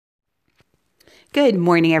Good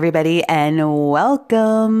morning, everybody, and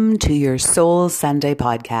welcome to your Soul Sunday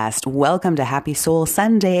podcast. Welcome to Happy Soul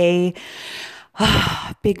Sunday.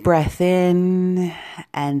 Big breath in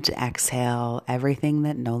and exhale everything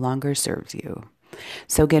that no longer serves you.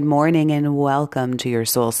 So good morning and welcome to your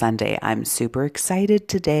Soul Sunday. I'm super excited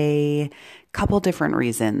today. Couple different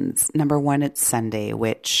reasons. Number one, it's Sunday,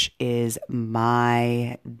 which is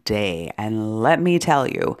my day. And let me tell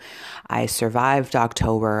you, I survived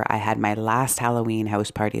October. I had my last Halloween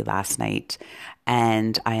house party last night,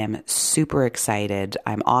 and I am super excited.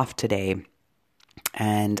 I'm off today,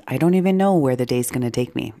 and I don't even know where the day's going to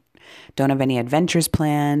take me. Don't have any adventures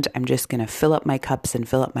planned. I'm just going to fill up my cups and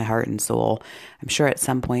fill up my heart and soul. I'm sure at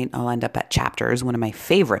some point I'll end up at Chapters, one of my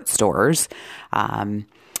favorite stores.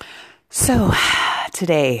 So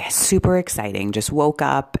today, super exciting. Just woke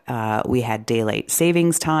up. We had daylight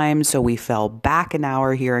savings time, so we fell back an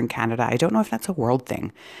hour here in Canada. I don't know if that's a world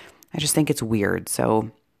thing. I just think it's weird.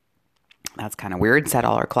 So that's kind of weird. Set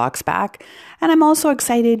all our clocks back. And I'm also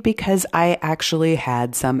excited because I actually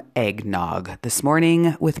had some eggnog this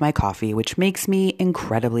morning with my coffee, which makes me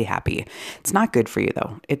incredibly happy. It's not good for you,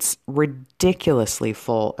 though. It's ridiculously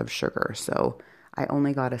full of sugar. So I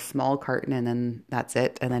only got a small carton and then that's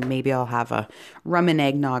it. And then maybe I'll have a rum and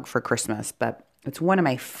eggnog for Christmas, but it's one of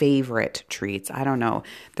my favorite treats. I don't know.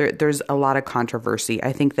 There's a lot of controversy.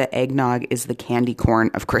 I think that eggnog is the candy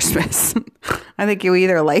corn of Christmas. I think you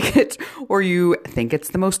either like it or you think it's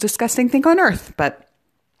the most disgusting thing on earth, but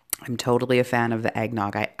I'm totally a fan of the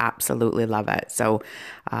eggnog. I absolutely love it. So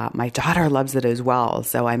my daughter loves it as well.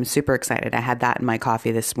 So I'm super excited. I had that in my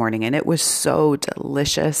coffee this morning and it was so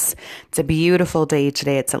delicious. It's a beautiful day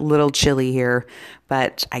today. It's a little chilly here,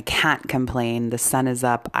 but I can't complain. The sun is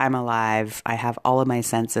up. I'm alive. I have all of my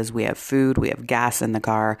senses. We have food. We have gas in the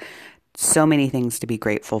car. So many things to be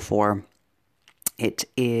grateful for. It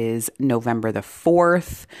is November the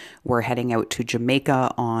 4th. We're heading out to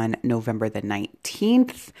Jamaica on November the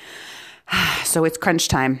 19th. So it's crunch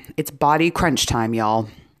time. It's body crunch time, y'all.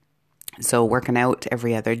 So working out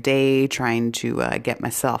every other day, trying to get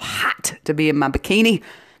myself hot to be in my bikini,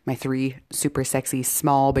 my 3 super sexy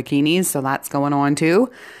small bikinis. So that's going on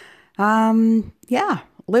too.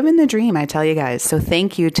 Living the dream, I tell you guys. So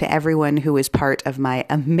thank you to everyone who was part of my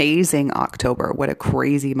amazing October. What a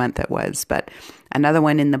crazy month it was. But another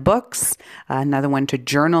one in the books, another one to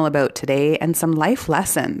journal about today, and some life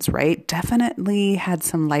lessons, right? Definitely had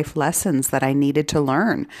some life lessons that I needed to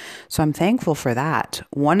learn. So I'm thankful for that.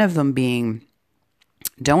 One of them being,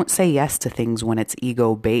 don't say yes to things when it's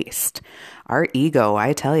ego-based. Our ego,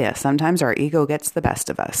 I tell you, sometimes our ego gets the best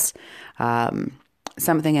of us.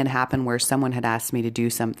 Something had happened where someone had asked me to do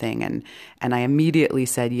something and I immediately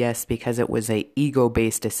said yes because it was a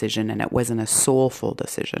ego-based decision and it wasn't a soulful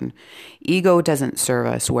decision. Ego doesn't serve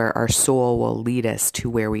us where our soul will lead us to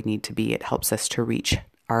where we need to be. It helps us to reach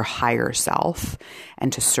our higher self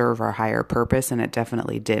and to serve our higher purpose, and it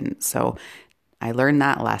definitely didn't. So I learned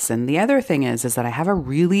that lesson. The other thing is that I have a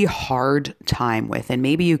really hard time with, and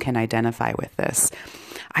maybe you can identify with this,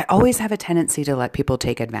 I always have a tendency to let people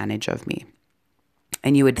take advantage of me.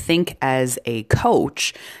 And you would think as a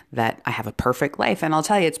coach that I have a perfect life. And I'll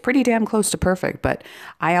tell you, it's pretty damn close to perfect. But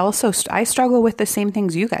I struggle with the same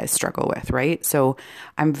things you guys struggle with, right? So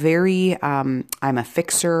I'm I'm a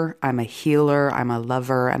fixer, I'm a healer, I'm a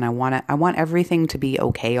lover, and I want everything to be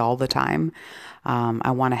okay all the time. I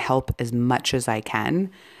want to help as much as I can.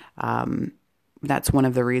 That's one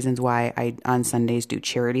of the reasons why I, on Sundays, do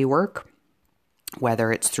charity work,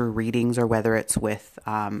 whether it's through readings or whether it's with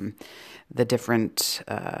the different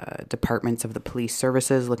departments of the police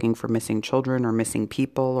services looking for missing children or missing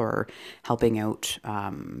people, or helping out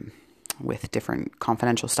with different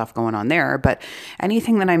confidential stuff going on there. But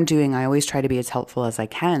anything that I'm doing, I always try to be as helpful as I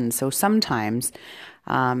can. So sometimes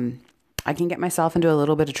I can get myself into a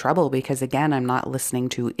little bit of trouble because, again, I'm not listening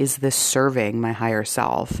to, is this serving my higher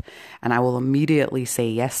self? And I will immediately say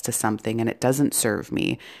yes to something and it doesn't serve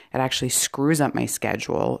me. It actually screws up my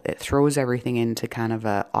schedule. It throws everything into kind of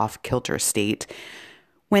a off-kilter state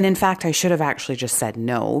when, in fact, I should have actually just said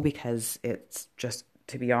no, because it's just,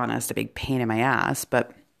 to be honest, a big pain in my ass.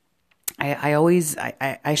 But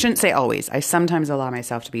I shouldn't say always. I sometimes allow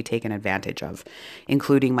myself to be taken advantage of,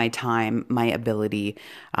 including my time, my ability,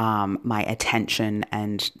 my attention,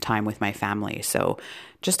 and time with my family. So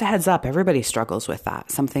just a heads up, everybody struggles with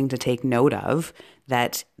that. Something to take note of,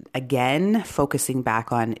 that, again, focusing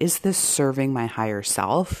back on, is this serving my higher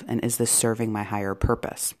self and is this serving my higher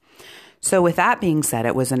purpose? So with that being said,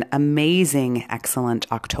 it was an amazing, excellent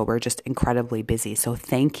October, just incredibly busy. So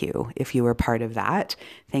thank you if you were part of that.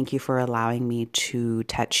 Thank you for allowing me to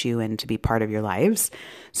touch you and to be part of your lives.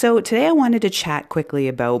 So today I wanted to chat quickly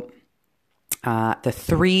about the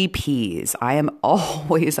 3 Ps. I am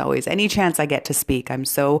always, any chance I get to speak, I'm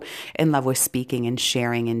so in love with speaking and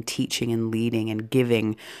sharing and teaching and leading and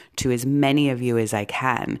giving to as many of you as I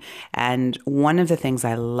can. And one of the things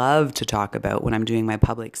I love to talk about when I'm doing my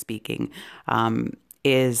public speaking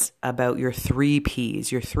is about your 3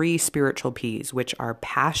 Ps, your 3 spiritual Ps, which are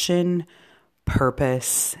passion,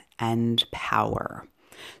 purpose, and power.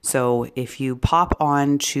 So if you pop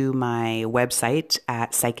on to my website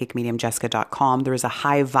at psychicmediumjessica.com, there is a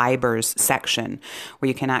high vibers section where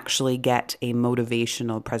you can actually get a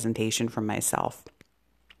motivational presentation from myself.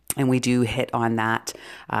 And we do hit on that,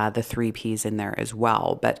 the 3 Ps in there as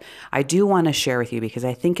well. But I do want to share with you because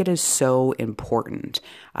I think it is so important.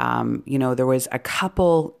 There was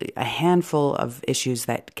a handful of issues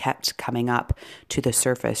that kept coming up to the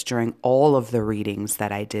surface during all of the readings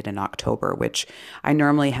that I did in October, which I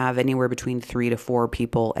normally have anywhere between 3 to 4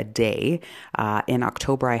 people a day. In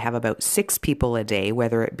October, I have about 6 people a day,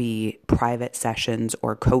 whether it be private sessions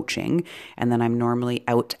or coaching. And then I'm normally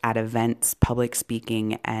out at events, public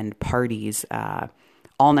speaking, and parties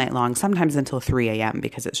all night long, sometimes until 3 a.m.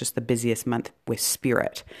 because it's just the busiest month with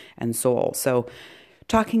spirit and soul. So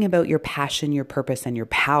talking about your passion, your purpose, and your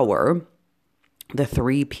power, the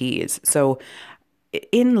 3 Ps. So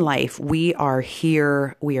in life, we are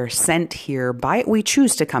here, we are sent here we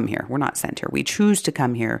choose to come here. We're not sent here. We choose to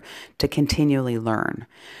come here to continually learn.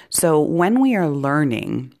 So when we are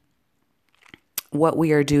learning, what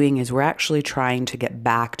we are doing is we're actually trying to get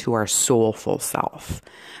back to our soulful self,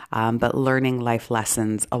 but learning life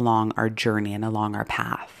lessons along our journey and along our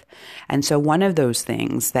path. And so one of those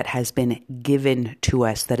things that has been given to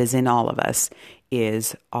us, that is in all of us,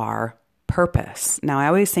 is our purpose. Now, I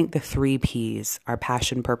always think the 3 Ps, our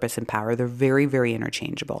passion, purpose, and power, they're very, very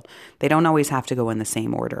interchangeable. They don't always have to go in the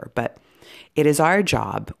same order, but it is our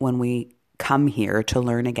job when we come here to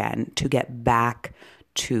learn again, to get back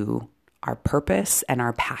to our purpose and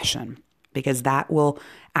our passion, because that will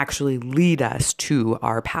actually lead us to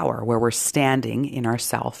our power, where we're standing in our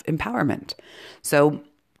self-empowerment. So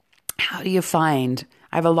how do you find,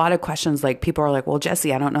 I have a lot of questions, like people are like, well,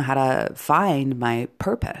 Jessie, I don't know how to find my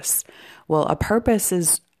purpose. Well, a purpose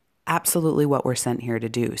is absolutely what we're sent here to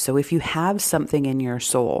do. So if you have something in your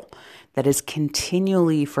soul that is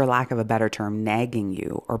continually, for lack of a better term, nagging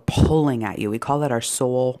you or pulling at you, we call that our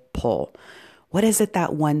soul pull. What is it,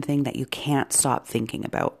 that one thing that you can't stop thinking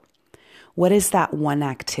about? What is that one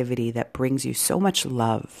activity that brings you so much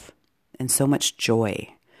love and so much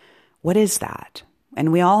joy? What is that?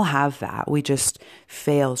 And we all have that. We just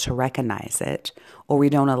fail to recognize it, or we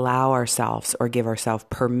don't allow ourselves or give ourselves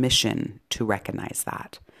permission to recognize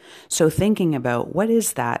that. So thinking about, what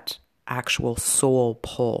is that actual soul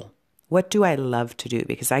pull? What do I love to do?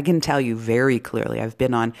 Because I can tell you very clearly, I've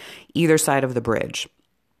been on either side of the bridge,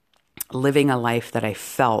 living a life that I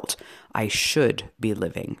felt I should be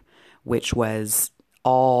living, which was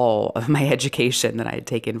all of my education that I had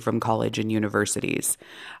taken from college and universities,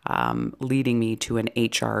 leading me to an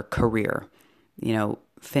HR career,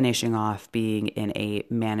 finishing off being in a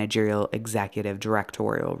managerial, executive,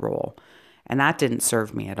 directorial role. And that didn't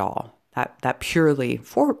serve me at all. That purely,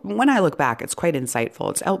 for when I look back, it's quite insightful.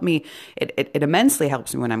 It's helped me, it immensely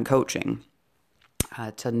helps me when I'm coaching.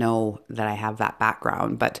 To know that I have that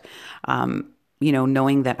background. But,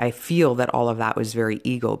 knowing that I feel that all of that was very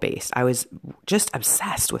ego-based. I was just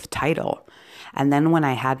obsessed with title. And then when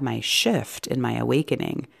I had my shift in my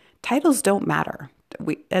awakening, titles don't matter.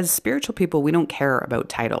 As spiritual people, we don't care about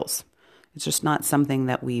titles. It's just not something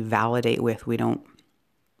that we validate with. We don't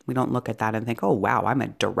look at that and think, oh, wow, I'm a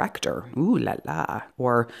director. Ooh la la.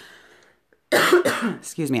 Or,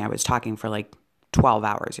 excuse me, I was talking for like 12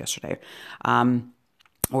 hours yesterday.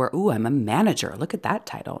 Or, ooh, I'm a manager. Look at that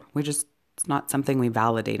title. It's not something we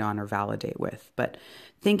validate on or validate with. But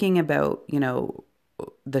thinking about,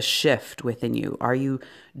 the shift within you. Are you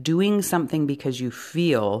doing something because you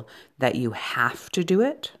feel that you have to do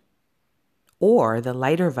it? Or the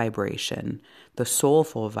lighter vibration, the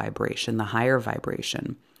soulful vibration, the higher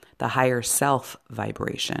vibration, the higher self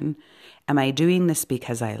vibration? Am I doing this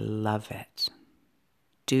because I love it?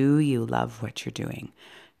 Do you love what you're doing?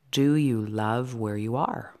 Do you love where you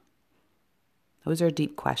are? Those are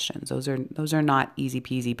deep questions. Those are not easy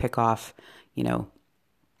peasy pick off, the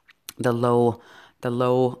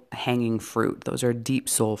low hanging fruit. Those are deep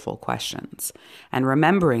soulful questions. And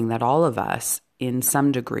remembering that all of us, in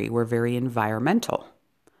some degree, we're very environmental.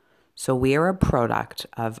 So we are a product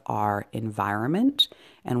of our environment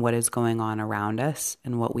and what is going on around us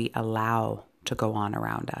and what we allow to go on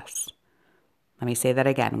around us. Let me say that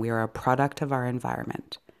again. We are a product of our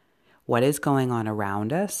environment. What is going on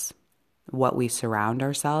around us, what we surround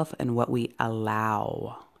ourselves, and what we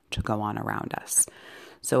allow to go on around us.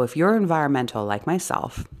 So if you're environmental like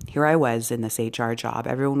myself, here I was in this HR job,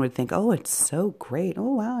 everyone would think, oh, it's so great.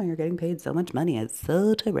 Oh, wow, you're getting paid so much money. It's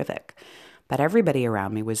so terrific. But everybody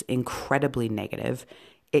around me was incredibly negative,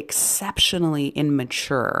 exceptionally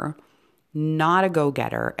immature, not a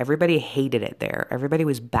go-getter. Everybody hated it there. Everybody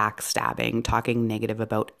was backstabbing, talking negative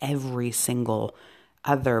about every single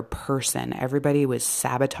other person. Everybody was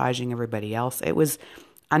sabotaging everybody else. It was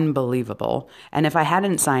unbelievable. And if I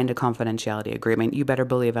hadn't signed a confidentiality agreement, you better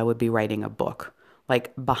believe I would be writing a book,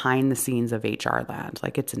 like behind the scenes of HR land.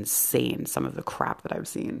 Like, it's insane, some of the crap that I've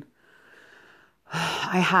seen.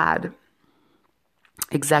 I had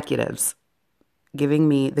executives giving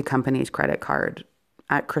me the company's credit card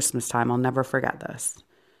at Christmas time. I'll never forget this.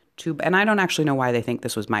 And I don't actually know why they think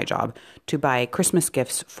this was my job, to buy Christmas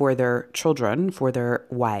gifts for their children, for their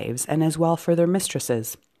wives, and as well for their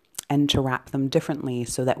mistresses, and to wrap them differently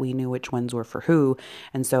so that we knew which ones were for who.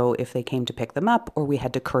 And so if they came to pick them up or we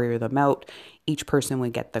had to courier them out, each person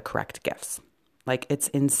would get the correct gifts. Like, it's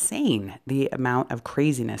insane, the amount of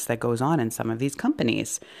craziness that goes on in some of these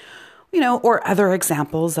companies, or other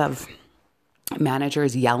examples of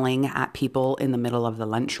managers yelling at people in the middle of the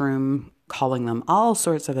lunchroom, calling them all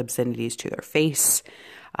sorts of obscenities to their face,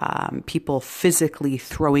 people physically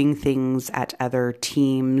throwing things at other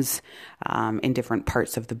teams in different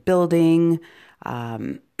parts of the building,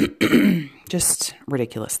 just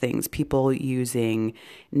ridiculous things, people using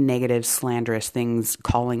negative, slanderous things,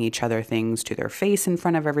 calling each other things to their face in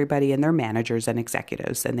front of everybody, and they're managers and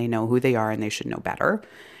executives, and they know who they are and they should know better.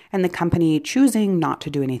 And the company choosing not to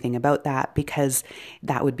do anything about that because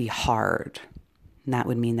that would be hard. And that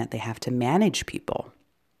would mean that they have to manage people.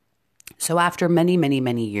 So after many, many,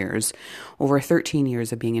 many years, over 13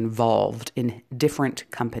 years of being involved in different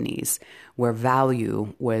companies where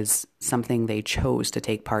value was something they chose to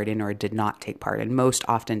take part in or did not take part in, most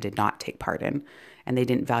often did not take part in, and they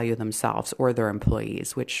didn't value themselves or their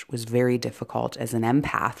employees, which was very difficult as an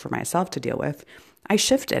empath for myself to deal with, I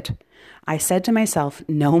shifted. I said to myself,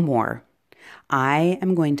 no more. I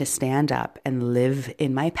am going to stand up and live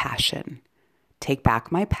in my passion, take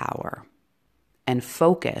back my power, and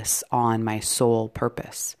focus on my soul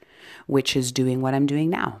purpose, which is doing what I'm doing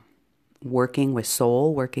now. Working with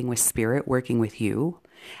soul, working with spirit, working with you,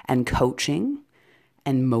 and coaching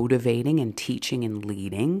and motivating and teaching and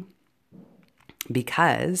leading,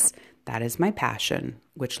 because that is my passion,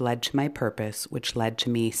 which led to my purpose, which led to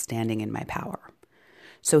me standing in my power.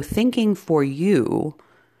 So thinking for you,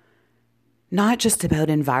 not just about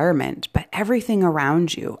environment, but everything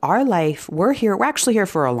around you. Our life, we're actually here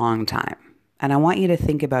for a long time. And I want you to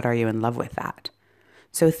think about, are you in love with that?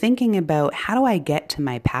 So thinking about, how do I get to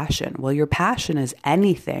my passion? Well, your passion is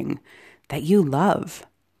anything that you love.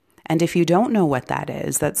 And if you don't know what that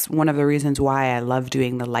is, that's one of the reasons why I love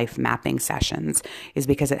doing the life mapping sessions, is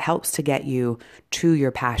because it helps to get you to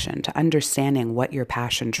your passion, to understanding what your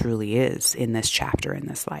passion truly is in this chapter in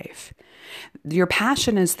this life. Your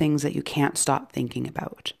passion is things that you can't stop thinking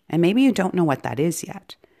about. And maybe you don't know what that is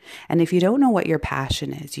yet. And if you don't know what your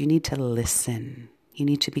passion is, you need to listen. You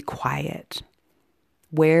need to be quiet.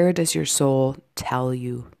 Where does your soul tell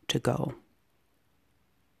you to go?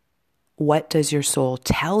 What does your soul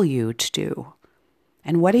tell you to do?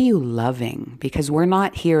 And what are you loving? Because we're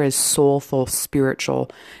not here as soulful,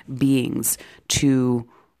 spiritual beings to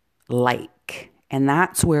like. And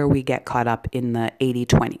that's where we get caught up in the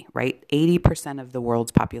 80-20, right? 80% of the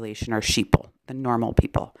world's population are sheeple, the normal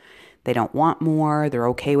people. They don't want more. They're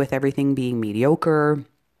okay with everything being mediocre.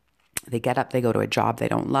 They get up, they go to a job they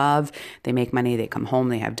don't love. They make money, they come home,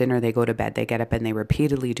 they have dinner, they go to bed, they get up, and they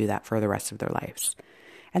repeatedly do that for the rest of their lives.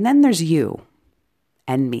 And then there's you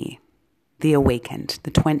and me, the awakened,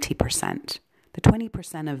 the 20%, the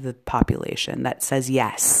 20% of the population that says,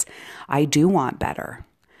 yes, I do want better.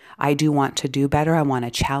 I do want to do better. I want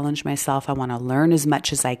to challenge myself. I want to learn as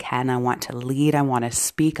much as I can. I want to lead. I want to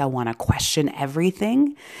speak. I want to question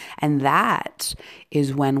everything. And that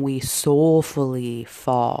is when we soulfully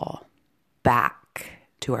fall back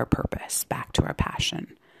to our purpose, back to our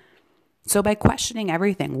passion. So by questioning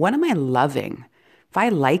everything, what am I loving? If I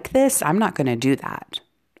like this, I'm not going to do that.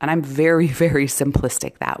 And I'm very, very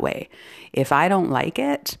simplistic that way. If I don't like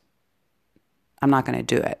it, I'm not going to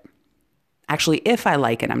do it. Actually, if I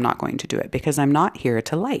like it, I'm not going to do it, because I'm not here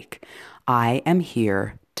to like. I am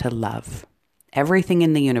here to love. Everything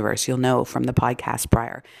in the universe, you'll know from the podcast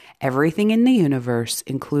prior, everything in the universe,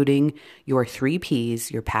 including your 3 Ps,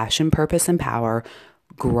 your passion, purpose, and power,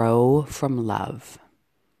 grow from love.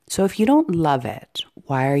 So if you don't love it,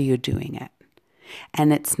 why are you doing it?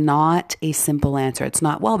 And it's not a simple answer. It's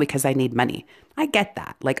not, well, because I need money. I get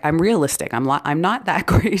that. Like, I'm realistic. I'm not that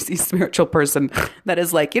crazy spiritual person that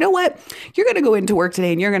is like, you know what? You're going to go into work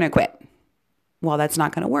today and you're going to quit. Well, that's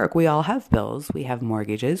not going to work. We all have bills. We have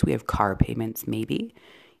mortgages. We have car payments, maybe.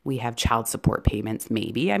 We have child support payments,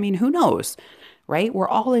 maybe. I mean, who knows, right? We're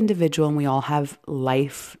all individual and we all have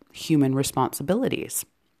life, human responsibilities.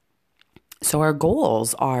 So our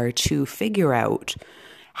goals are to figure out,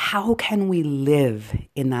 how can we live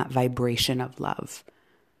in that vibration of love?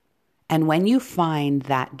 And when you find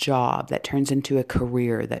that job that turns into a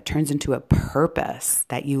career, that turns into a purpose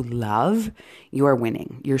that you love, you are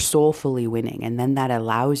winning. You're soulfully winning. And then that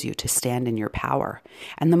allows you to stand in your power.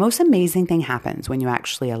 And the most amazing thing happens when you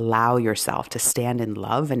actually allow yourself to stand in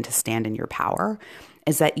love and to stand in your power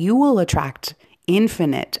is that you will attract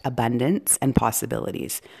infinite abundance and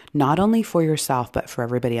possibilities, not only for yourself, but for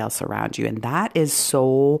everybody else around you. And that is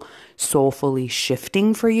so soulfully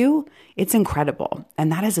shifting for you. It's incredible.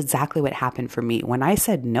 And that is exactly what happened for me when I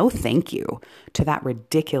said no thank you to that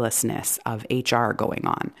ridiculousness of HR going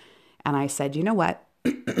on. And I said, you know what?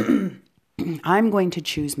 I'm going to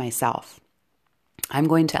choose myself. I'm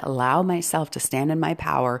going to allow myself to stand in my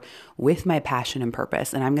power with my passion and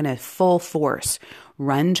purpose. And I'm going to full force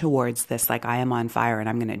run towards this like I am on fire, and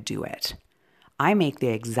I'm going to do it. I make the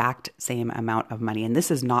exact same amount of money, and this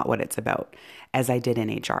is not what it's about, as I did in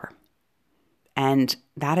HR. And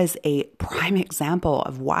that is a prime example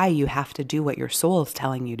of why you have to do what your soul is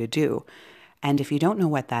telling you to do. And if you don't know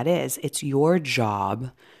what that is, it's your job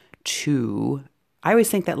to, I always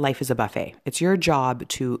think that life is a buffet. It's your job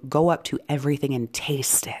to go up to everything and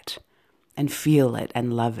taste it and feel it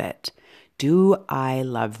and love it. Do I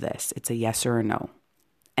love this? It's a yes or a no.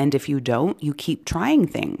 And if you don't, you keep trying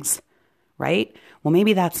things, right? Well,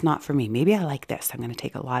 maybe that's not for me. Maybe I like this. I'm going to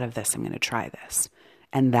take a lot of this. I'm going to try this.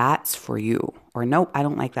 And that's for you. Or nope, I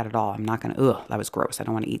don't like that at all. I'm not going to, that was gross. I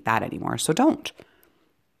don't want to eat that anymore. So don't.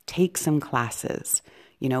 Take some classes,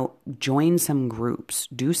 join some groups,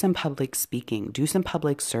 do some public speaking, do some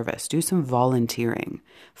public service, do some volunteering,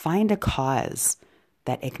 find a cause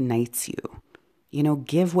that ignites you,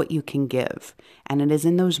 give what you can give. And it is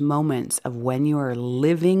in those moments of when you are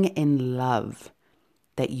living in love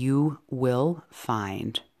that you will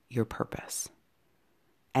find your purpose.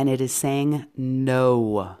 And it is saying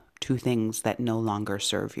no to things that no longer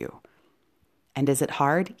serve you. And is it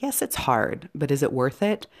hard? Yes, it's hard, but is it worth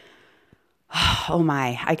it? Oh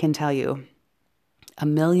my, I can tell you a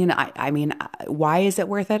million. I mean, why is it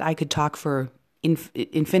worth it? I could talk for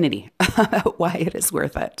infinity about why it is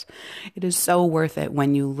worth it. It is so worth it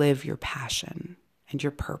when you live your passion and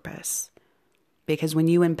your purpose. Because when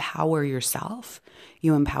you empower yourself,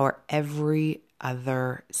 you empower every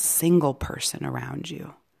other single person around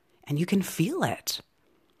you. And you can feel it.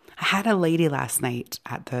 I had a lady last night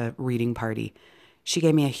at the reading party. She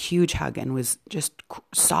gave me a huge hug and was just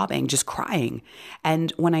sobbing, just crying.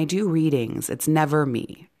 And when I do readings, it's never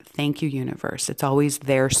me. Thank you, universe. It's always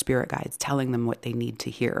their spirit guides telling them what they need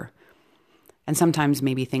to hear. And sometimes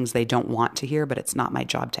maybe things they don't want to hear, but it's not my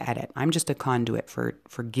job to edit. I'm just a conduit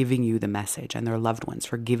for giving you the message, and their loved ones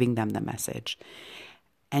for giving them the message.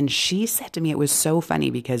 And she said to me, it was so funny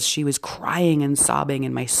because she was crying and sobbing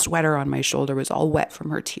and my sweater on my shoulder was all wet from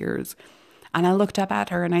her tears. And I looked up at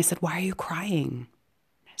her and I said, why are you crying?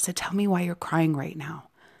 I said, tell me why you're crying right now.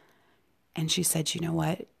 And she said, you know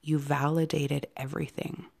what? You validated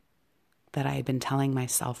everything that I had been telling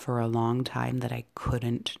myself for a long time that I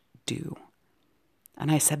couldn't do. And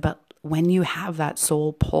I said, but when you have that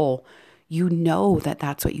soul pull, you know that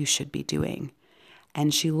that's what you should be doing.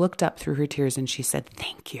 And she looked up through her tears and she said,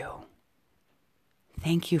 thank you.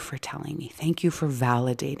 Thank you for telling me. Thank you for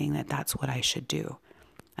validating that that's what I should do.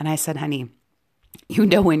 And I said, honey, you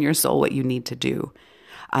know in your soul what you need to do.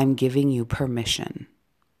 I'm giving you permission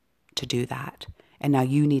to do that. And now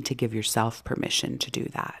you need to give yourself permission to do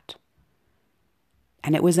that.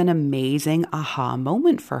 And it was an amazing aha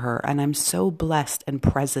moment for her. And I'm so blessed and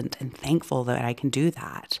present and thankful that I can do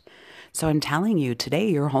that. So I'm telling you today,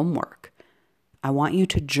 your homework. I want you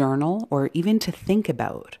to journal or even to think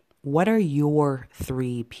about, what are your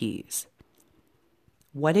 3 Ps?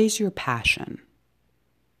 What is your passion?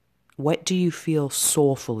 What do you feel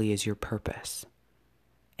soulfully is your purpose?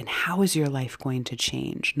 And how is your life going to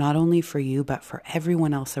change, not only for you, but for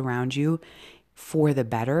everyone else around you, for the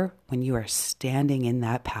better when you are standing in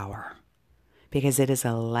that power? Because it is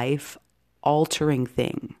a life-altering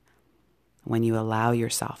thing when you allow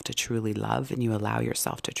yourself to truly love and you allow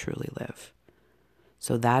yourself to truly live.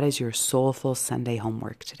 So that is your Soulful Sunday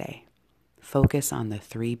homework today. Focus on the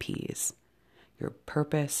 3 Ps: your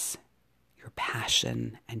purpose, your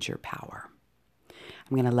passion, and your power.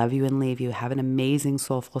 I'm going to love you and leave you. Have an amazing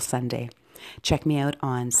Soulful Sunday. Check me out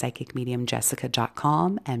on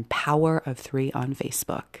psychicmediumjessica.com and Power of 3 on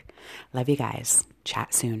Facebook. Love you guys.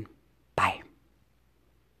 Chat soon. Bye.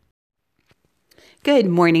 Good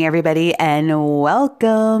morning, everybody, and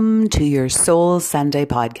welcome to your Soul Sunday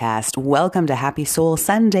podcast. Welcome to Happy Soul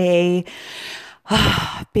Sunday.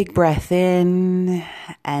 Big breath in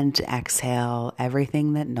and exhale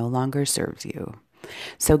everything that no longer serves you.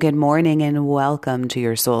 So good morning and welcome to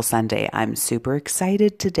your Soul Sunday. I'm super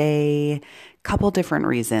excited today. Couple different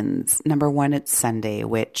reasons. Number one, it's Sunday,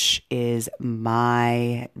 which is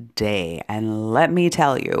my day. And let me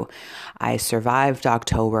tell you, I survived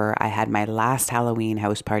October. I had my last Halloween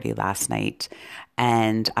house party last night,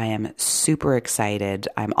 and I am super excited.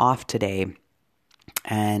 I'm off today,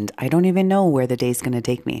 and I don't even know where the day's going to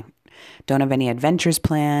take me. Don't have any adventures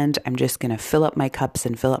planned. I'm just going to fill up my cups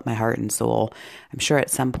and fill up my heart and soul. I'm sure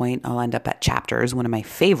at some point I'll end up at Chapters, one of my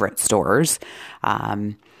favorite stores.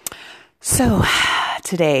 So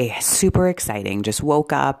today, super exciting. Just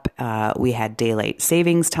woke up. We had daylight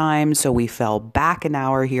savings time, so we fell back an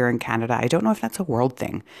hour here in Canada. I don't know if that's a world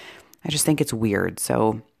thing. I just think it's weird.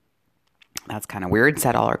 So that's kind of weird.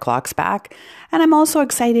 Set all our clocks back. And I'm also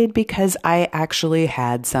excited because I actually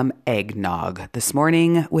had some eggnog this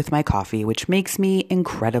morning with my coffee, which makes me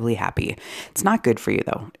incredibly happy. It's not good for you,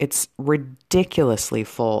 though. It's ridiculously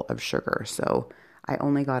full of sugar. So I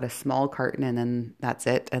only got a small carton and then that's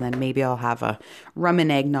it. And then maybe I'll have a rum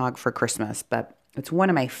and eggnog for Christmas. But it's one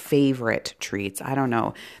of my favorite treats. I don't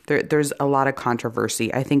know. There's a lot of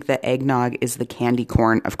controversy. I think that eggnog is the candy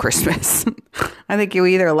corn of Christmas. I think you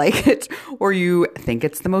either like it or you think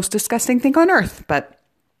it's the most disgusting thing on earth. But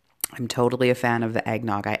I'm totally a fan of the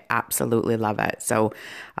eggnog. I absolutely love it. So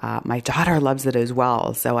my daughter loves it as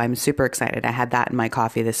well. So I'm super excited. I had that in my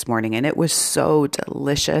coffee this morning and it was so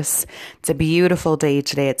delicious. It's a beautiful day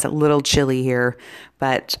today. It's a little chilly here,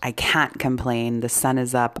 but I can't complain. The sun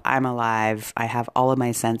is up. I'm alive. I have all of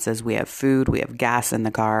my senses. We have food. We have gas in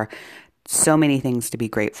the car. So many things to be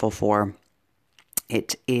grateful for.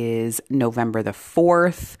 It is November the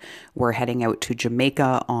 4th. We're heading out to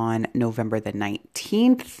Jamaica on November the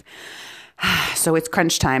 19th. So it's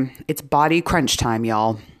crunch time. It's body crunch time,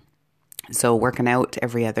 y'all. So working out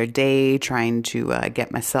every other day, trying to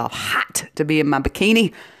get myself hot to be in my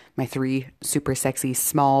bikini, my 3 super sexy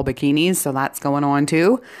small bikinis. So that's going on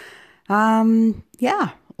too.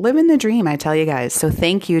 Yeah. Living the dream, I tell you guys. So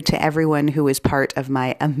thank you to everyone who was part of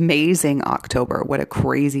my amazing October. What a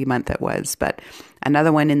crazy month it was. But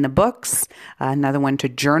another one in the books, another one to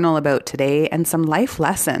journal about today, and some life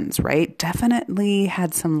lessons, right? Definitely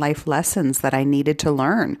had some life lessons that I needed to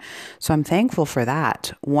learn. So I'm thankful for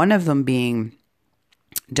that. One of them being,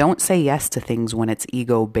 don't say yes to things when it's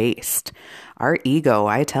ego-based. Our ego,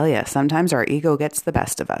 I tell you, sometimes our ego gets the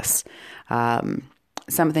best of us.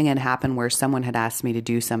 Something had happened where someone had asked me to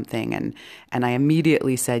do something and I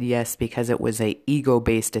immediately said yes because it was a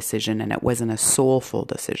ego-based decision and it wasn't a soulful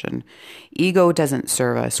decision. Ego doesn't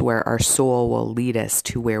serve us where our soul will lead us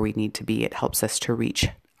to where we need to be. It helps us to reach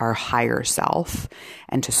our higher self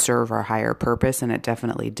and to serve our higher purpose, and it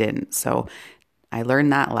definitely didn't. So I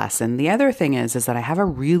learned that lesson. The other thing is that I have a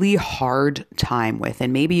really hard time with,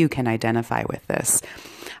 and maybe you can identify with this,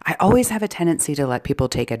 I always have a tendency to let people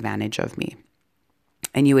take advantage of me.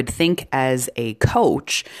 And you would think as a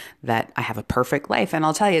coach that I have a perfect life. And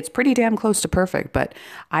I'll tell you, it's pretty damn close to perfect. But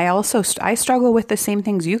I struggle with the same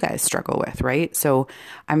things you guys struggle with, right? So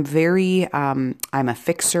I'm I'm a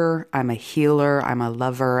fixer, I'm a healer, I'm a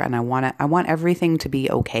lover, and I want everything to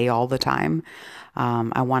be okay all the time.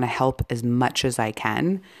 I want to help as much as I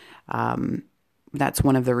can. That's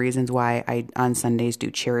one of the reasons why I, on Sundays,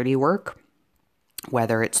 do charity work,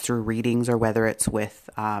 whether it's through readings or whether it's with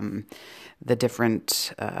the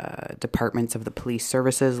different departments of the police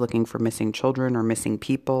services looking for missing children or missing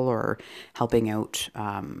people, or helping out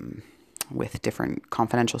with different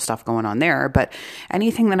confidential stuff going on there. But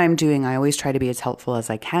anything that I'm doing, I always try to be as helpful as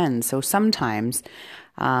I can. So sometimes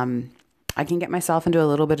I can get myself into a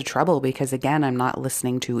little bit of trouble because, again, I'm not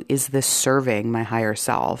listening to, is this serving my higher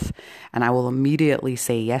self? And I will immediately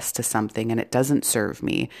say yes to something and it doesn't serve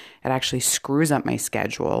me. It actually screws up my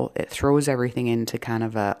schedule. It throws everything into kind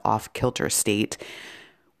of a off-kilter state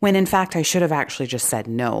when, in fact, I should have actually just said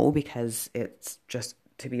no, because it's just,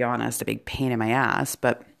 to be honest, a big pain in my ass.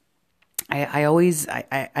 But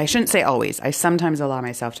I shouldn't say always. I sometimes allow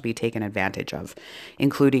myself to be taken advantage of,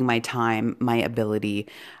 including my time, my ability,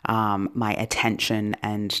 my attention,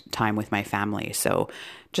 and time with my family. So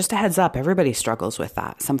just a heads up, everybody struggles with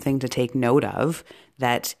that. Something to take note of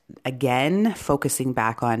that, again, focusing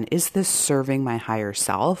back on, is this serving my higher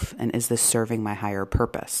self? And is this serving my higher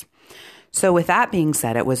purpose? So with that being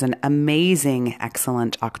said, it was an amazing,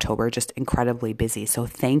 excellent October, just incredibly busy. So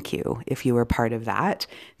thank you if you were part of that.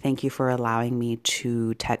 Thank you for allowing me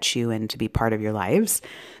to touch you and to be part of your lives.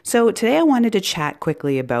 So today I wanted to chat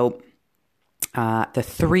quickly about the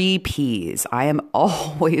 3 Ps. I am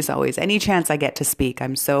always, any chance I get to speak,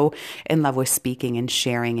 I'm so in love with speaking and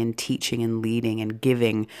sharing and teaching and leading and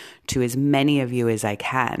giving to as many of you as I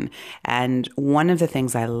can. And one of the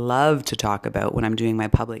things I love to talk about when I'm doing my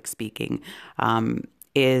public speaking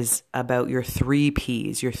is about your 3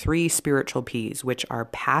 Ps, your 3 spiritual Ps, which are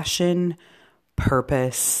passion,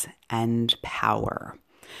 purpose, and power.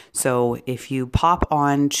 So if you pop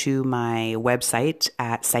on to my website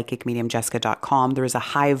at psychicmediumjessica.com, there is a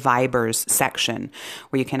high vibers section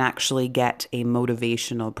where you can actually get a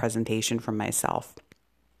motivational presentation from myself.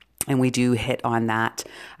 And we do hit on that,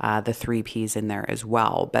 the 3 Ps in there as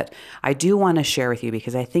well. But I do want to share with you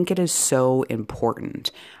because I think it is so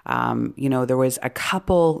important. There was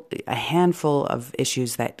a handful of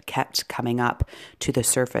issues that kept coming up to the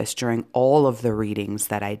surface during all of the readings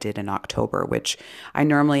that I did in October, which I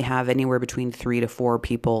normally have anywhere between 3 to 4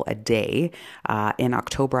 people a day. In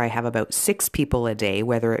October, I have about 6 people a day,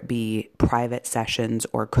 whether it be private sessions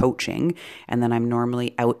or coaching. And then I'm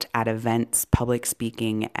normally out at events, public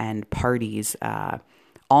speaking, and parties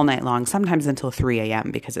all night long, sometimes until 3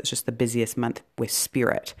 a.m. because it's just the busiest month with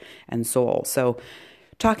spirit and soul. So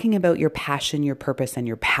talking about your passion, your purpose, and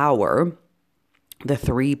your power, the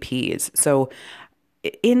 3 Ps. So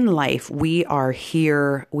in life, we are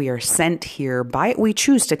here, we are sent here we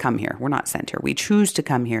choose to come here. We're not sent here. We choose to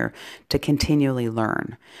come here to continually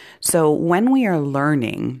learn. So when we are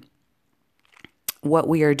learning, what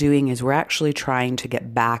we are doing is we're actually trying to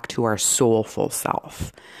get back to our soulful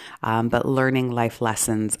self, but learning life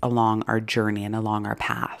lessons along our journey and along our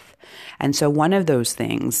path. And so one of those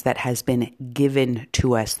things that has been given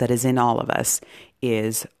to us, that is in all of us,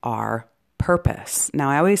 is our purpose.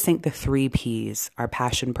 Now, I always think the 3 Ps, our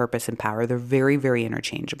passion, purpose, and power, they're very, very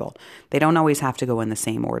interchangeable. They don't always have to go in the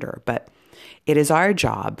same order, but it is our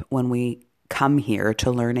job when we come here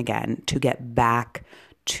to learn again, to get back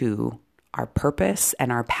to our purpose and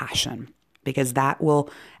our passion, because that will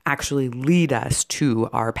actually lead us to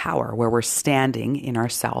our power, where we're standing in our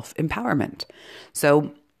self-empowerment.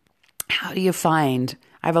 So how do you find,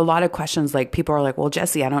 I have a lot of questions, like people are like, well,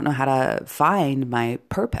 Jessie, I don't know how to find my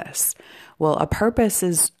purpose. Well, a purpose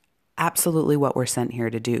is absolutely what we're sent here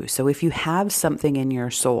to do. So if you have something in your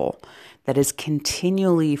soul that is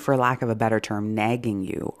continually, for lack of a better term, nagging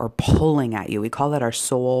you or pulling at you, we call that our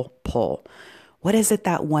soul pull. What is it,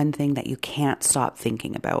 that one thing that you can't stop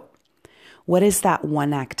thinking about? What is that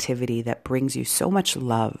one activity that brings you so much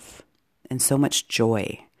love and so much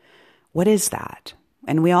joy? What is that?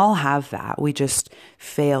 And we all have that. We just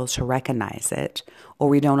fail to recognize it, or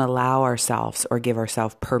we don't allow ourselves or give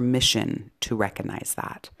ourselves permission to recognize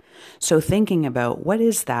that. So thinking about, what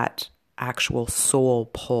is that actual soul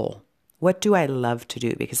pull? What do I love to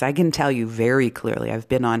do? Because I can tell you very clearly, I've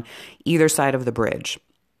been on either side of the bridge,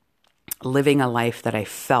 living a life that I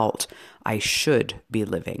felt I should be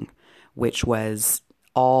living, which was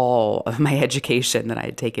all of my education that I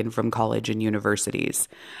had taken from college and universities,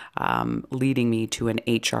 leading me to an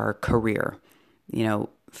HR career,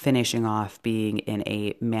 finishing off being in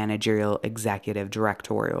a managerial, executive,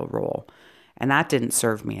 directorial role. And that didn't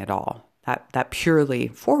serve me at all. That purely,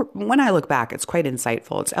 for when I look back, it's quite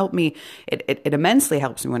insightful. It's helped me, it immensely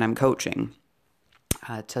helps me when I'm coaching.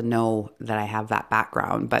 To know that I have that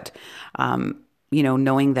background. But,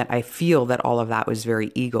 knowing that I feel that all of that was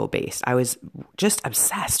very ego-based. I was just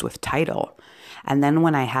obsessed with title. And then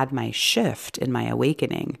when I had my shift in my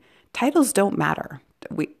awakening, titles don't matter.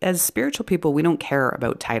 As spiritual people, we don't care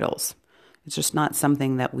about titles. It's just not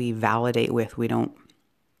something that we validate with. We don't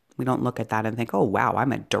look at that and think, oh, wow,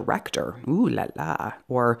 I'm a director. Ooh la la.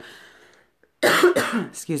 Or,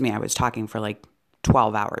 excuse me, I was talking for like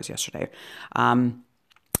 12 hours yesterday.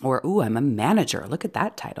 Or, ooh, I'm a manager. Look at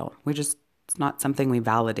that title. It's not something we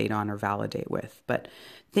validate on or validate with. But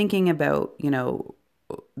thinking about,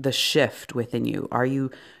 the shift within you. Are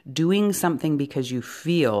you doing something because you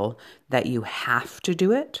feel that you have to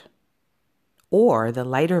do it? Or the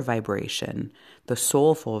lighter vibration, the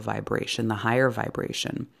soulful vibration, the higher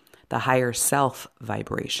vibration, the higher self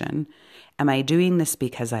vibration? Am I doing this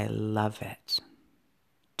because I love it?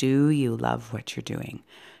 Do you love what you're doing?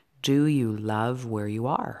 Do you love where you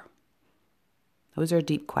are? Those are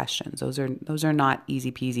deep questions. Those are not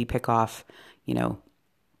easy peasy pick off,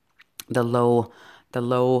 the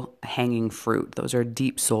low hanging fruit. Those are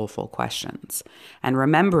deep, soulful questions. And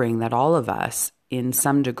remembering that all of us, in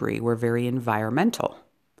some degree, we're very environmental.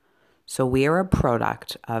 So we are a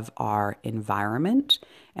product of our environment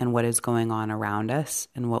and what is going on around us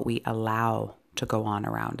and what we allow to go on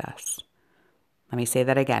around us. Let me say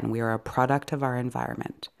that again. We are a product of our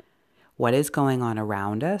environment. What is going on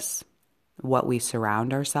around us, what we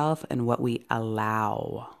surround ourselves, and what we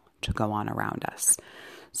allow to go on around us.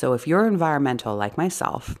 So if you're environmental like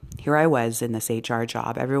myself, here I was in this HR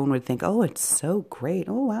job, everyone would think, oh, it's so great.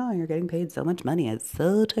 Oh, wow, you're getting paid so much money. It's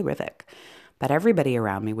so terrific. But everybody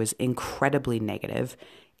around me was incredibly negative,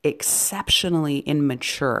 exceptionally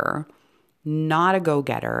immature, not a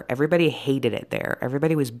go-getter. Everybody hated it there.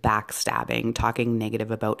 Everybody was backstabbing, talking negative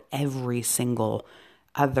about every single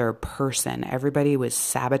other person. Everybody was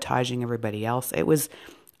sabotaging everybody else. It was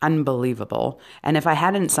unbelievable. And if I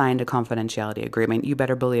hadn't signed a confidentiality agreement, you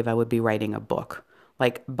better believe I would be writing a book,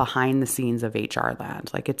 like behind the scenes of HR land.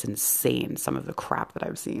 Like, it's insane, some of the crap that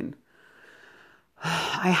I've seen.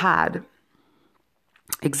 I had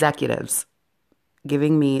executives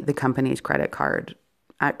giving me the company's credit card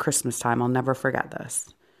at Christmas time. I'll never forget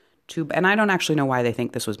this. And I don't actually know why they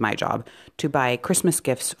think this was my job, to buy Christmas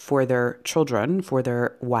gifts for their children, for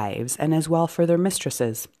their wives, and as well for their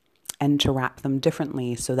mistresses, and to wrap them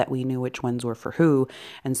differently so that we knew which ones were for who.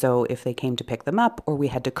 And so if they came to pick them up or we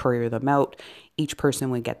had to courier them out, each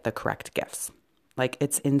person would get the correct gifts. Like,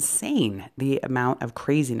 it's insane, the amount of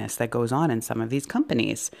craziness that goes on in some of these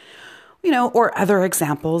companies, or other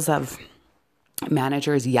examples of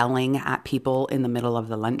managers yelling at people in the middle of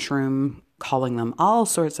the lunchroom, calling them all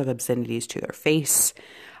sorts of obscenities to their face,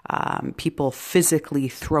 people physically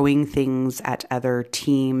throwing things at other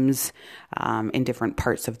teams in different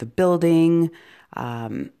parts of the building,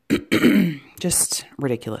 just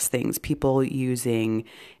ridiculous things, people using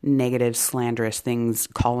negative, slanderous things,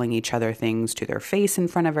 calling each other things to their face in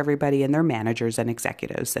front of everybody, and their managers and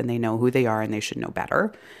executives, and they know who they are and they should know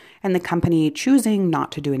better. And the company choosing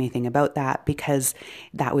not to do anything about that because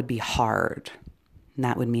that would be hard. And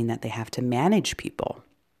that would mean that they have to manage people.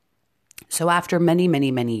 So after many,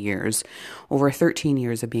 many, many years, over 13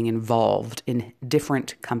 years of being involved in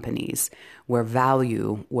different companies where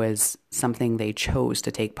value was something they chose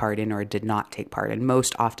to take part in or did not take part in,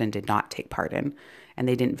 most often did not take part in, and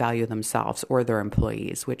they didn't value themselves or their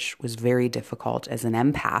employees, which was very difficult as an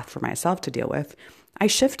empath for myself to deal with, I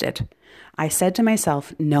shifted. I said to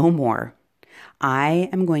myself, no more. I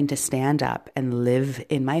am going to stand up and live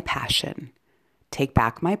in my passion, take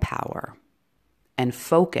back my power, and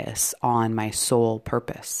focus on my soul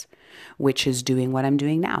purpose, which is doing what I'm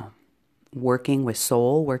doing now. Working with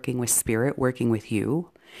soul, working with spirit, working with you,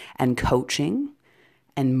 and coaching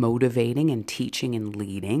and motivating and teaching and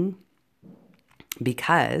leading,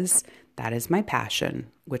 because that is my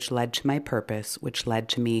passion, which led to my purpose, which led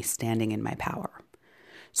to me standing in my power.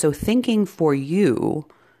 So thinking for you,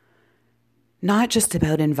 not just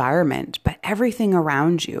about environment, but everything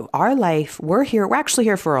around you. Our life, we're actually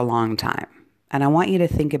here for a long time. And I want you to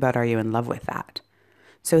think about, are you in love with that?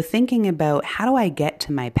 So thinking about, how do I get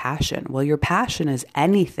to my passion? Well, your passion is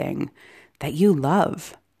anything that you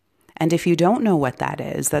love. And if you don't know what that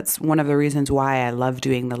is, that's one of the reasons why I love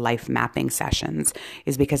doing the life mapping sessions,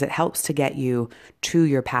 is because it helps to get you to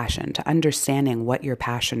your passion, to understanding what your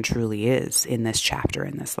passion truly is in this chapter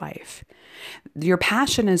in this life. Your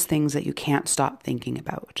passion is things that you can't stop thinking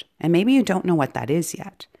about. And maybe you don't know what that is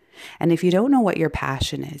yet. And if you don't know what your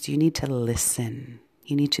passion is, you need to listen.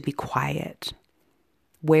 You need to be quiet.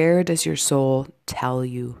 Where does your soul tell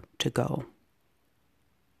you to go?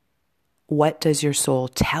 What does your soul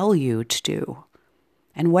tell you to do?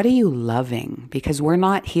 And what are you loving? Because we're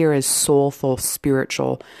not here as soulful,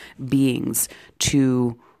 spiritual beings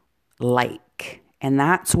to like. And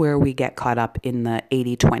that's where we get caught up in the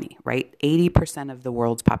 80-20, right? 80% of the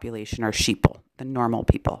world's population are sheeple, the normal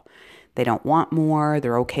people. They don't want more.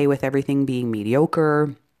 They're okay with everything being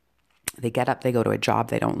mediocre. They get up, they go to a job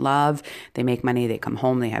they don't love. They make money, they come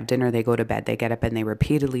home, they have dinner, they go to bed. They get up and they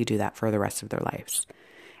repeatedly do that for the rest of their lives.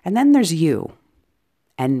 And then there's you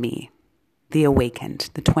and me, the awakened,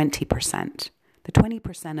 the 20%, the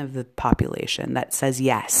 20% of the population that says,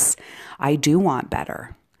 yes, I do want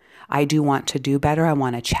better. I do want to do better. I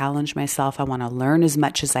want to challenge myself. I want to learn as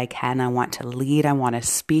much as I can. I want to lead. I want to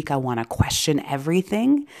speak. I want to question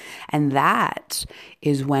everything. And that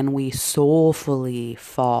is when we soulfully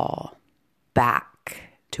fall back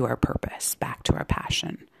to our purpose, back to our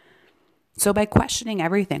passion. So by questioning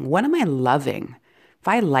everything, what am I loving? If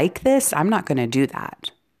I like this, I'm not going to do that.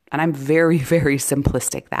 And I'm very, very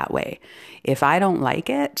simplistic that way. If I don't like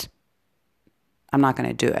it, I'm not going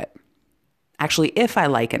to do it. Actually, if I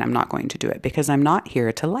like it, I'm not going to do it because I'm not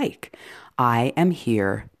here to like. I am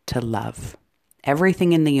here to love.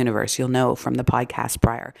 Everything in the universe, you'll know from the podcast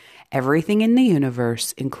prior, everything in the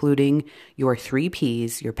universe, including your 3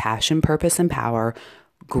 Ps, your passion, purpose, and power,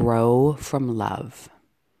 grow from love.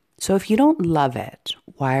 So if you don't love it,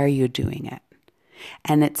 why are you doing it?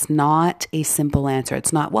 And it's not a simple answer.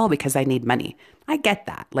 It's not, well, because I need money. I get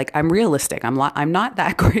that. Like, I'm realistic. I'm not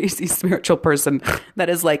that crazy spiritual person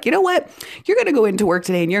that is like, you know what? You're going to go into work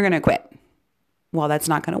today and you're going to quit. Well, that's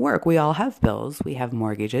not going to work. We all have bills. We have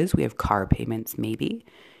mortgages. We have car payments, maybe.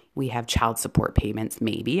 We have child support payments,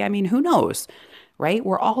 maybe. I mean, who knows, right?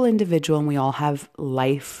 We're all individual and we all have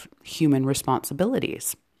life, human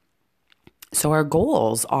responsibilities. So our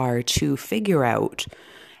goals are to figure out,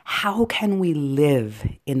 how can we live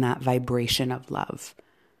in that vibration of love?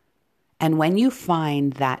 And when you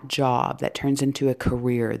find that job that turns into a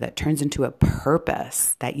career, that turns into a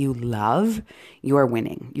purpose that you love, you are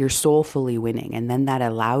winning. You're soulfully winning. And then that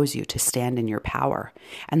allows you to stand in your power.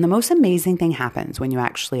 And the most amazing thing happens when you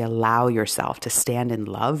actually allow yourself to stand in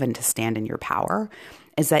love and to stand in your power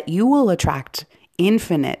is that you will attract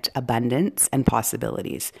infinite abundance and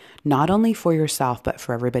possibilities, not only for yourself, but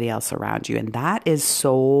for everybody else around you. And that is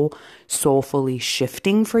so soulfully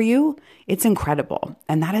shifting for you. It's incredible.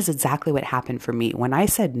 And that is exactly what happened for me when I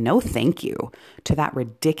said no thank you to that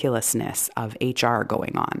ridiculousness of HR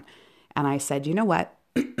going on. And I said, you know what?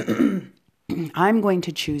 I'm going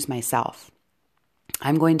to choose myself.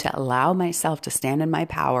 I'm going to allow myself to stand in my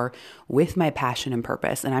power with my passion and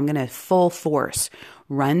purpose. And I'm going to full force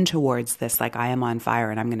run towards this like I am on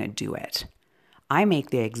fire, and I'm going to do it. I make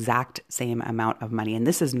the exact same amount of money, and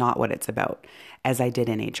this is not what it's about, as I did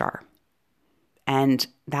in HR. And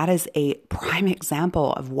that is a prime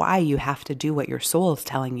example of why you have to do what your soul is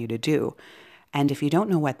telling you to do. And if you don't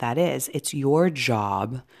know what that is, it's your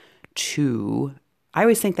job to, I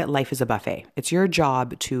always think that life is a buffet. It's your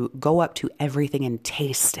job to go up to everything and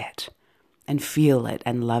taste it and feel it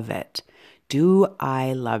and love it. Do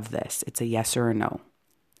I love this? It's a yes or a no.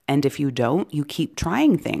 And if you don't, you keep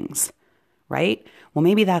trying things, right? Well,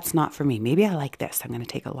 maybe that's not for me. Maybe I like this. I'm going to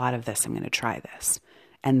take a lot of this. I'm going to try this.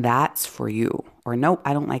 And that's for you. Or nope,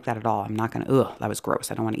 I don't like that at all. I'm not going to, that was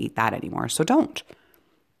gross. I don't want to eat that anymore. So don't.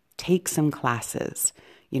 Take some classes,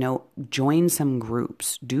 join some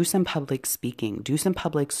groups, do some public speaking, do some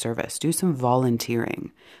public service, do some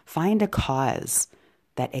volunteering, find a cause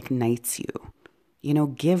that ignites you.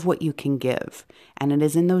 Give what you can give. And it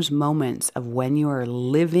is in those moments of when you are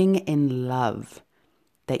living in love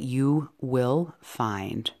that you will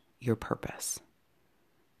find your purpose.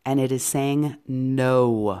 And it is saying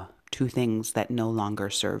no to things that no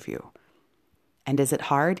longer serve you. And is it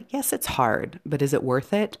hard? Yes, it's hard. But is it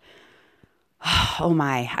worth it? Oh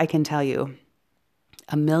my, I can tell you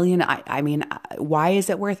a million. I mean, why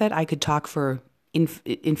is it worth it? I could talk for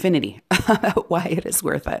infinity about why it is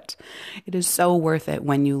worth it. It is so worth it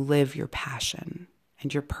when you live your passion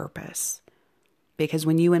and your purpose. Because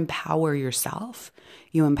when you empower yourself,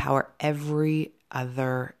 you empower every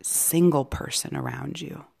other single person around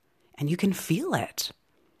you. And you can feel it.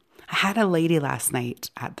 I had a lady last night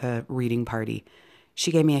at the reading party.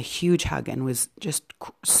 She gave me a huge hug and was just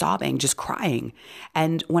sobbing, just crying.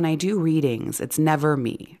 And when I do readings, it's never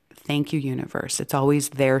me. Thank you, universe. It's always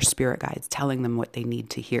their spirit guides telling them what they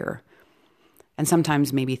need to hear. And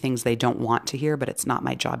sometimes maybe things they don't want to hear, but it's not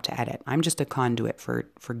my job to edit. I'm just a conduit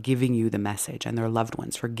for giving you the message, and their loved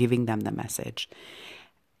ones for giving them the message.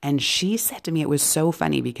 And she said to me, it was so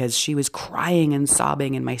funny because she was crying and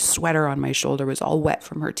sobbing and my sweater on my shoulder was all wet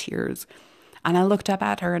from her tears. And I looked up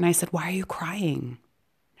at her and I said, why are you crying?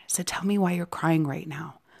 I said, tell me why you're crying right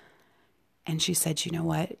now. And she said, you know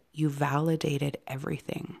what? You validated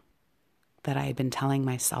everything that I had been telling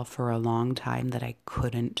myself for a long time that I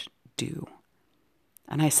couldn't do.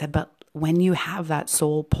 And I said, but when you have that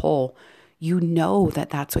soul pull, you know that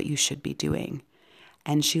that's what you should be doing.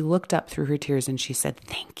 And she looked up through her tears and she said,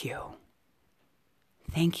 thank you.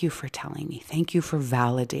 Thank you for telling me. Thank you for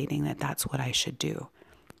validating that that's what I should do.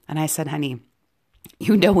 And I said, honey,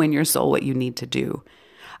 you know in your soul what you need to do.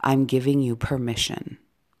 I'm giving you permission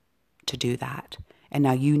to do that. And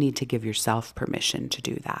now you need to give yourself permission to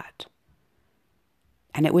do that.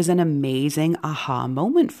 And it was an amazing aha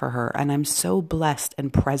moment for her. And I'm so blessed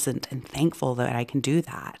and present and thankful that I can do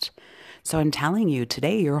that. So I'm telling you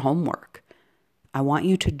today, your homework. I want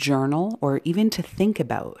you to journal or even to think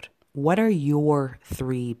about, what are your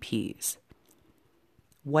 3 Ps?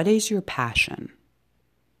 What is your passion?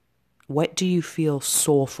 What do you feel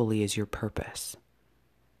soulfully is your purpose?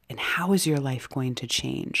 And how is your life going to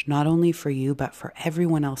change, not only for you, but for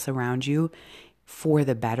everyone else around you, for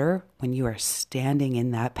the better when you are standing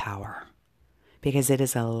in that power? Because it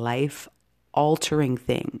is a life-altering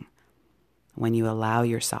thing when you allow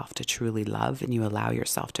yourself to truly love and you allow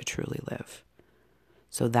yourself to truly live.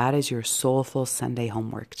 So that is your soulful Sunday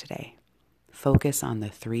homework today. Focus on the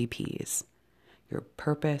 3 Ps: your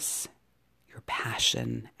purpose, your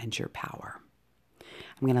passion, and your power.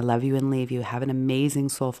 I'm going to love you and leave you. Have an amazing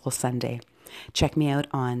soulful Sunday. Check me out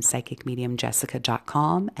on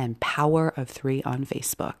psychicmediumjessica.com and Power of 3 on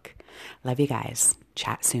Facebook. Love you guys.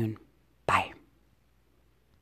 Chat soon.